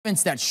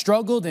offense that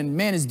struggled, and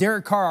man, is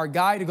Derek Carr our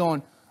guy to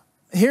going,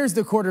 here's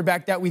the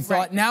quarterback that we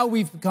thought. Right. Now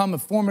we've become a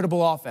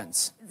formidable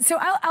offense. So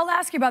I'll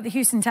ask you about the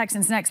Houston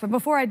Texans next, but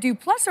before I do,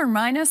 plus or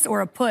minus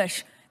or a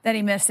push that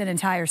he missed an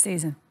entire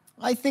season?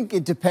 I think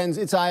it depends.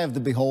 It's eye of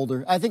the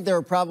beholder. I think there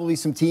are probably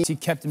some teams. He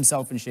kept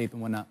himself in shape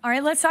and whatnot. All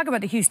right, let's talk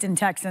about the Houston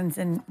Texans,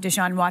 and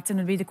Deshaun Watson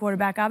would be the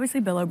quarterback, obviously,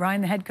 Bill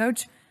O'Brien, the head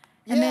coach.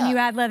 And then you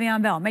add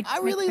Le'Veon Bell. I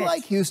really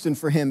like Houston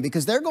for him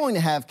because they're going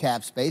to have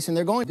cap space and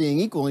they're going to being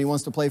equal, and he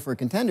wants to play for a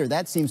contender.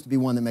 That seems to be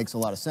one that makes a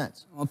lot of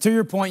sense. Well, to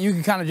your point, you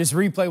can kind of just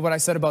replay what I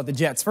said about the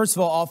Jets. First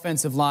of all,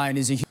 offensive line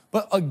is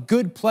a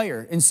good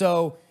player. And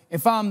so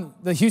if I'm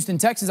the Houston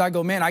Texans, I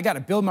go, man, I got to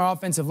build my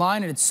offensive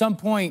line. And at some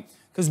point,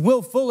 because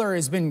Will Fuller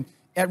has been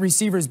at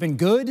receiver has been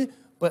good,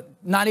 but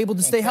not able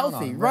to stay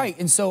healthy. Right.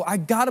 And so I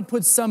got to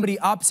put somebody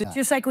opposite.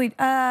 Just like we, look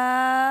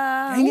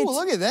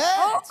at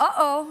that.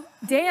 Oh,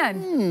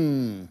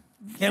 Dan.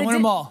 Can't win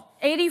them all.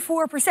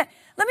 84%.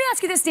 Let me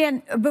ask you this,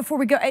 Dan, before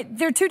we go.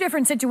 There are two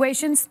different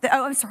situations.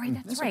 Oh, I'm sorry.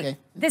 That's right. Okay.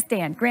 This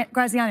Dan,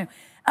 Graziano.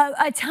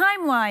 A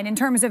timeline in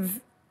terms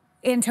of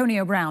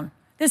Antonio Brown.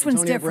 This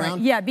one's different.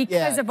 Brown? Yeah,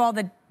 because of all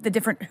the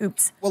different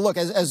hoops. Well, look,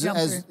 as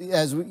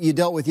you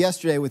dealt with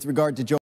yesterday with regard to Joe